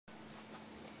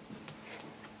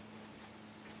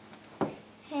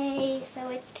so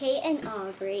it's Kate and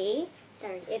Aubrey.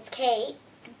 Sorry, it's Kate.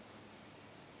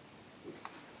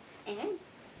 And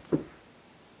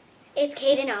it's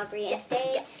Kate and Aubrey, and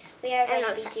today we are going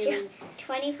to be doing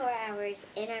 24 hours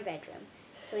in our bedroom.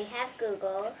 So we have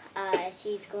Google.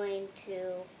 She's going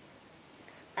to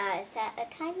set a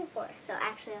timer for us. So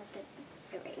actually, I'll start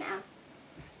right now.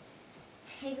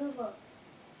 Hey Google,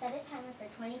 set a timer for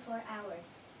 24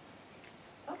 hours.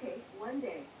 Okay, 1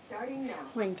 day, starting now.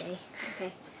 1 day,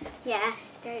 okay. Yeah,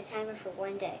 start a timer for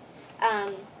 1 day.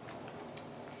 I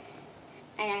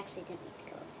actually didn't need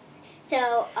to go.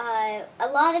 So, a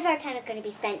lot of our time is going to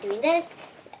be spent doing this,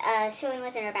 showing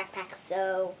what's in our backpacks.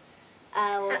 So,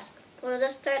 we'll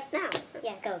just start now.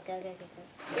 Yeah, go.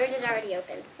 Yours is already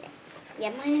open.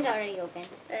 Yeah, mine is already open.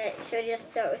 Should we just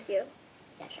start with you?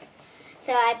 Yeah, sure.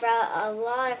 So I brought a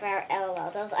lot of our LOL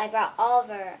dolls. I brought all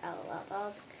of our LOL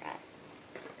dolls.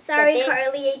 Sorry,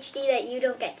 Carly HD, that you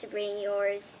don't get to bring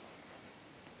yours.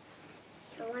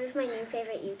 You're one of my new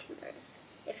favorite YouTubers,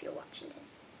 if you're watching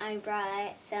this. I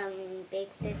brought some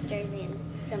big sisters and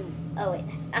some, oh wait,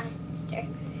 that's not a sister.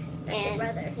 That's your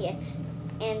brother. Yeah.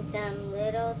 And some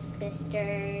little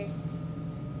sisters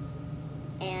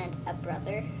and a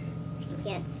brother. You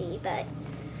can't see, but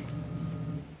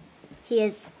he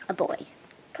is a boy.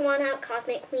 Come on out,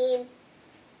 Cosmic Queen.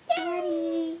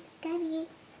 Scotty.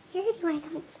 Here, do you want to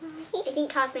come inside? I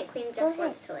think Cosmic Queen just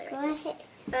wants to lay right Go ahead.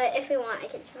 now. If we want, I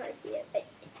can show her to you.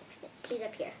 She's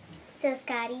up here. So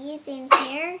Scotty is in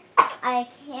here. I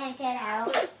can't get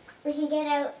out. We can get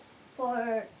out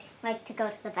for, like, to go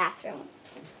to the bathroom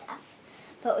and stuff.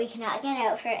 But we cannot get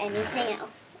out for anything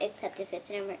else, except if it's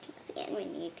an emergency and we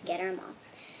need to get our mom.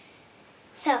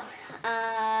 So,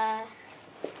 yeah,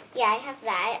 I have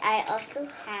that. I also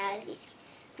have these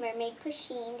mermaid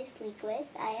pusheen to sleep with.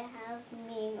 I have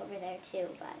Ming over there too,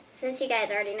 but Since you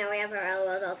guys already know we have our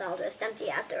LOL dolls, I'll just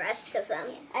empty out the rest of them.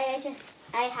 yeah,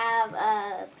 I have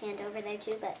a panda over there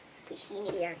too, but pusheen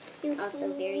is Cute.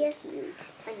 also very cute.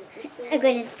 I'm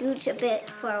going to scooch a bit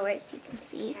forward so you can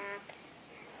see.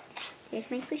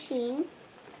 Here's my pusheen.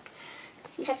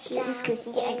 She's cute and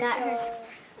squishy.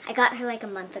 I got her like a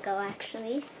month ago,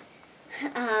 actually.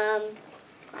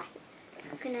 Glasses.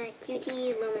 Coconut,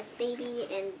 cutie, Lomas baby,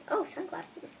 and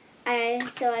sunglasses.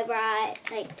 So I brought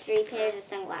like 3 pairs of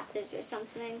sunglasses or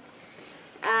something.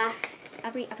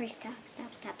 Aubrey, stop.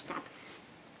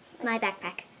 My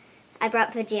backpack. I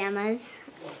brought pajamas,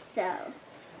 so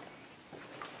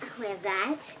we have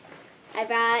that. I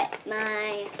brought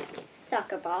my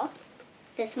soccer ball.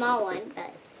 It's a small one,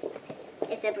 but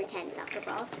it's a pretend soccer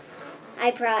ball.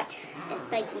 I brought a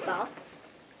spiky ball.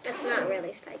 That's not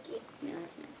really spiky. No,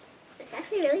 it's not. It's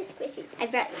actually really squishy. I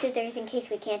brought scissors in case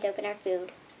we can't open our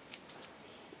food.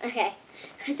 Okay,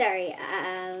 sorry.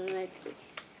 Let's see.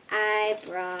 I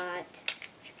brought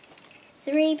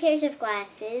 3 pairs of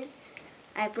glasses.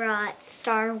 I brought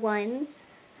star ones.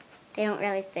 They don't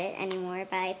really fit anymore,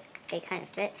 but they kind of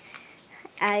fit.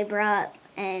 I brought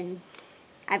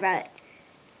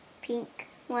pink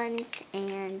ones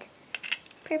and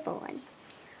purple ones.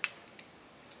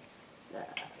 So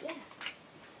yeah,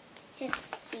 let's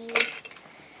just see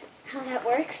how that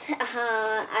works.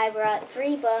 I brought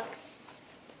 3 books.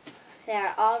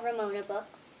 They're all Ramona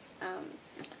books.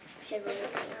 Should we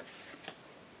look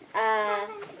up?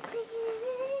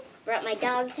 Brought my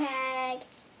dog tag. It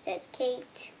says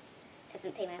Kate.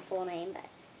 Doesn't say my full name, but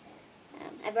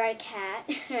I brought a cat.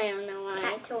 I don't know why.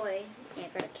 Cat toy. Yeah, I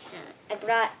brought a cat. I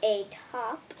brought a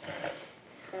top.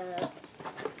 So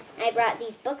I brought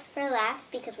these books for laughs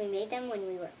because we made them when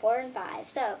we were 4 and 5.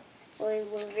 So we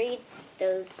will read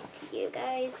those to you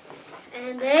guys.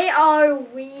 And they are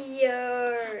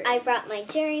weird. I brought my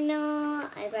journal.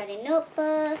 I brought a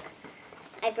notebook.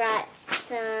 I brought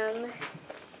some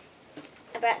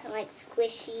like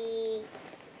squishy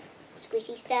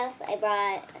stuff. I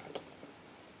brought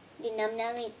the Num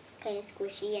Num. It's kind of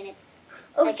squishy and it's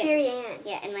like Cherry Ann.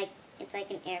 Yeah, and like it's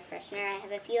like an air freshener. I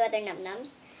have a few other Num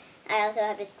Nums. I also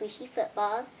have a squishy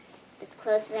football. It's as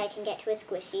close as I can get to a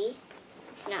squishy.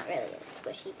 It's not really a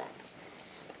squishy, but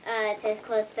it's as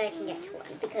close as I can get to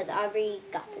one because Aubrey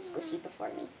got the squishy before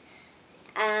me.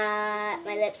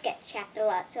 My lips get chapped a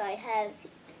lot, so I have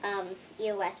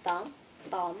EOS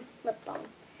lip balm.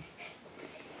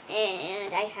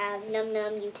 And I have Num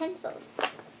Num utensils.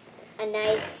 A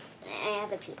knife. I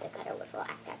have a pizza cutter which will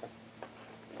act as a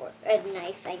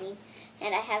knife,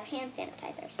 and I have hand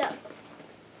sanitizer. So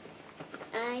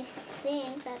I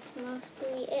think that's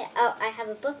mostly it. Oh, I have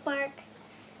a bookmark,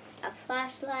 a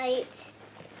flashlight,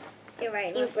 You're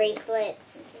right. 2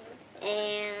 bracelets,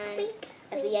 and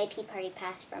a VIP party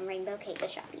pass from Rainbow Cake the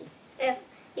Shoppy.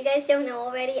 You guys don't know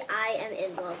already, I am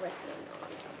in love with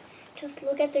Num-Noms. Just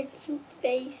look at their cute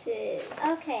faces.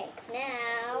 Okay,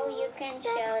 now you can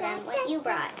show them what you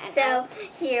brought. So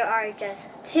here are just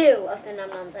 2 of the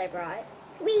Num-Noms I brought.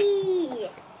 Whee!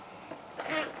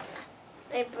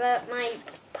 I brought my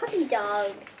puppy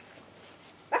dog.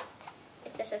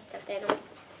 It's just a stuffed animal.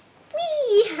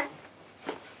 Whee!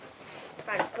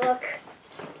 Brought a book.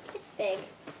 It's big.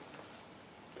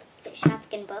 It's a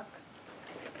Shopkins book.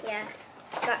 Yeah.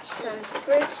 Got some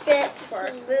fruit strips for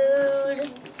food.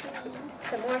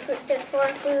 Some more fruit strips for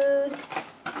food.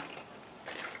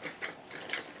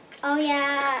 Oh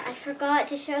yeah, I forgot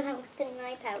to show them what's in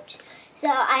my pouch. So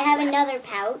I have another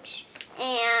pouch,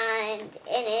 and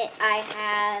in it I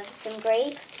have some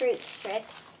grapefruit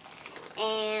strips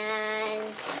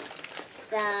and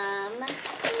some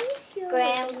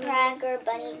graham cracker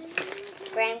bunny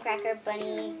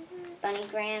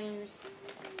grams,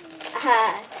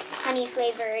 honey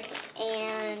flavored,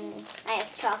 and I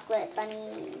have chocolate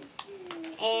bunnies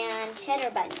and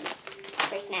cheddar bunnies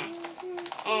for snacks.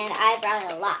 And I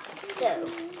brought a lot, so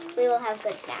we will have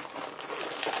good snacks.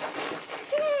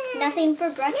 Nothing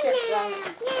for breakfast though.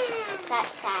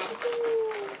 That's sad.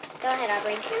 Go ahead,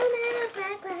 Aubrey.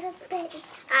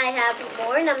 I have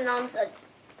more Num-Noms.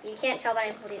 You can't tell, but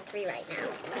I'm holding 3 right now.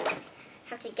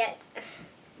 Have to get...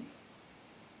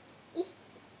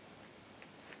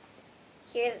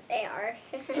 Here they are.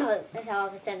 So it's all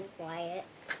of a sudden quiet.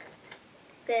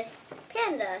 This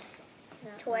panda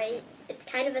toy, it's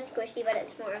kind of a squishy, but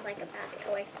it's more of like a bath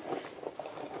toy.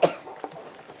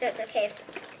 So it's okay if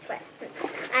it's wet.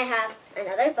 I have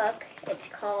another book. It's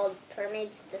called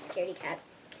Mermaids, the Scaredy Cat.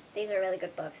 These are really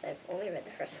good books. I've only read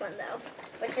the first one though,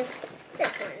 which is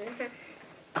this one.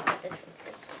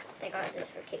 I got this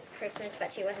for Christmas,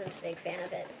 but she wasn't a big fan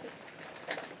of it.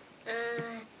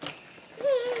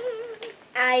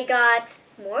 I got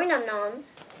more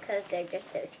Num-Noms because they're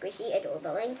just so squishy,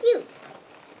 adorable, and cute.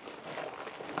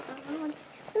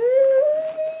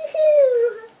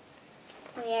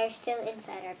 We are still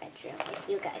inside our bedroom, if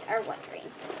you guys are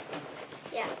wondering.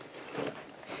 Yeah.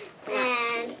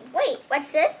 And wait, what's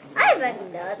this? I have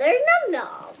another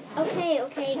Num-Nom.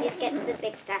 Okay, just get to the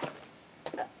big stuff.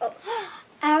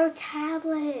 Our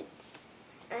tablets.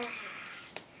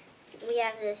 We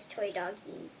have this toy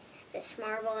doggy, this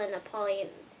marble and a Polly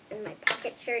in my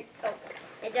pocket shirt. Oh,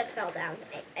 it just fell down.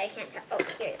 I can't tell. Oh,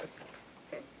 here it is.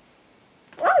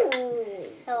 Whoa!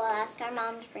 So we'll ask our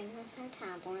mom to bring us our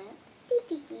tablets.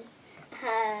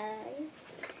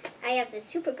 I have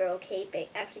this Supergirl cape. It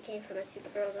actually came from a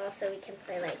Supergirl doll, so we can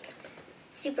play like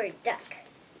Super Duck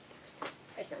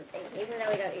or something, even though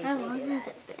we don't usually How long do has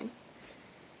that. it been?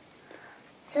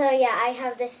 So yeah, I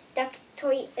have this duck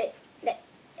toy that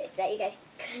you guys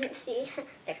couldn't see.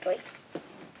 Duck toy.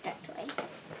 Duck toy.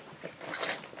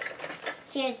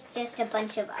 She has just a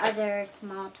bunch of other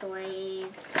small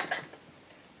toys.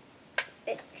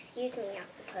 Excuse me,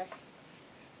 octopus.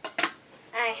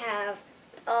 I have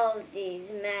all of these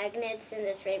magnets in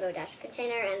this Rainbow Dash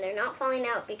container, and they're not falling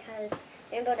out because the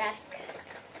Rainbow Dash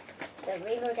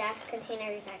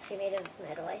container is actually made of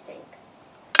metal, I think.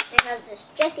 I have this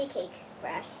Jessie cake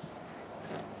brush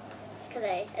because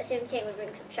I assumed Kate would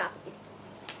bring some Shopkins.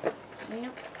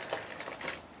 Nope.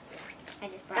 I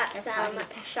just brought Got the some potty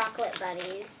pets. chocolate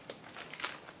bunnies.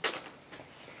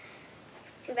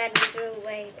 Too bad we threw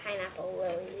away pineapple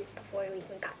lilies before we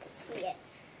even got to see it.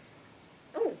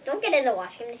 Oh, don't get in the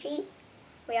washing machine.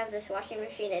 We have this washing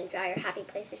machine and dryer happy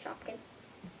place at Shopkins.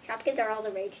 Shopkins are all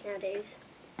the rage nowadays.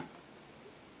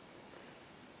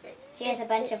 She has a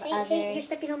bunch of other. Hey, you're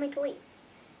stepping on my toy.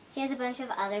 She has a bunch of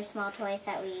other small toys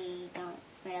that we don't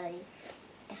really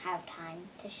have time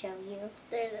to show you.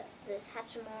 There's this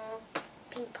Hatchimal,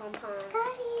 pink pom pom.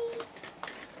 Hi.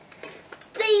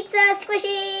 Pizza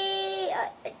squishy.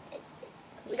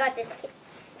 We got this.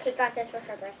 Kate got this for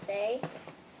her birthday.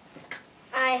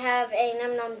 I have a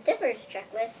Num Nom Dippers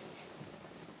checklist.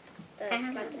 I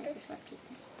don't know this is what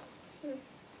Peepus was.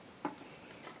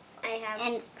 I have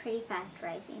And it's pretty fast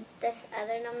rising. this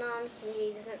other Num Nom.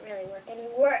 He doesn't really work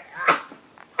anymore.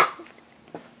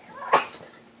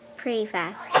 Pretty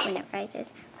fast when it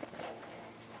rises.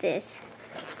 This.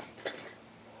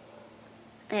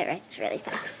 And it rises really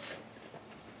fast.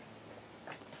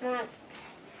 Come on.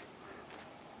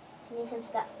 I need some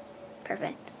stuff.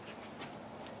 Perfect.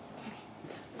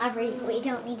 Aubrey, we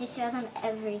don't need to show them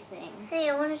everything. Hey,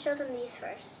 I want to show them these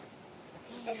first.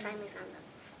 I finally found them.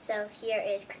 So here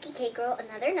is Cookie Cake Girl,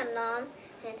 another Num Nom,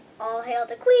 and All Hail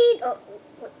the Queen. Oh,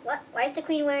 what? Why is the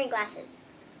Queen wearing glasses?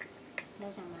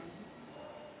 Those are mine.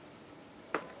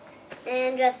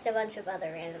 And just a bunch of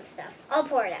other random stuff. I'll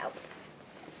pour it out.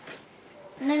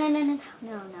 No.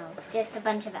 Just a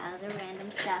bunch of other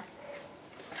random stuff.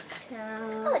 So.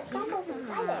 Oh, it's back over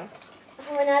there.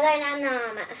 Oh, another nom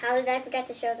nom. How did I forget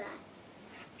to show that?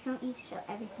 I don't need to show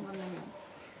every single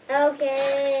nom.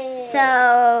 Okay.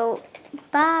 So,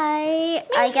 bye.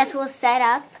 I guess we'll set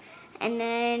up, and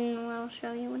then we'll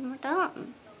show you when we're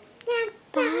done.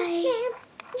 Bye.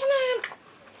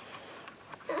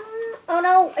 Oh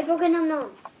no, I broke a nom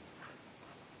nom.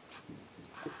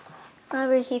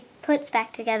 However, he puts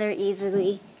back together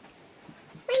easily.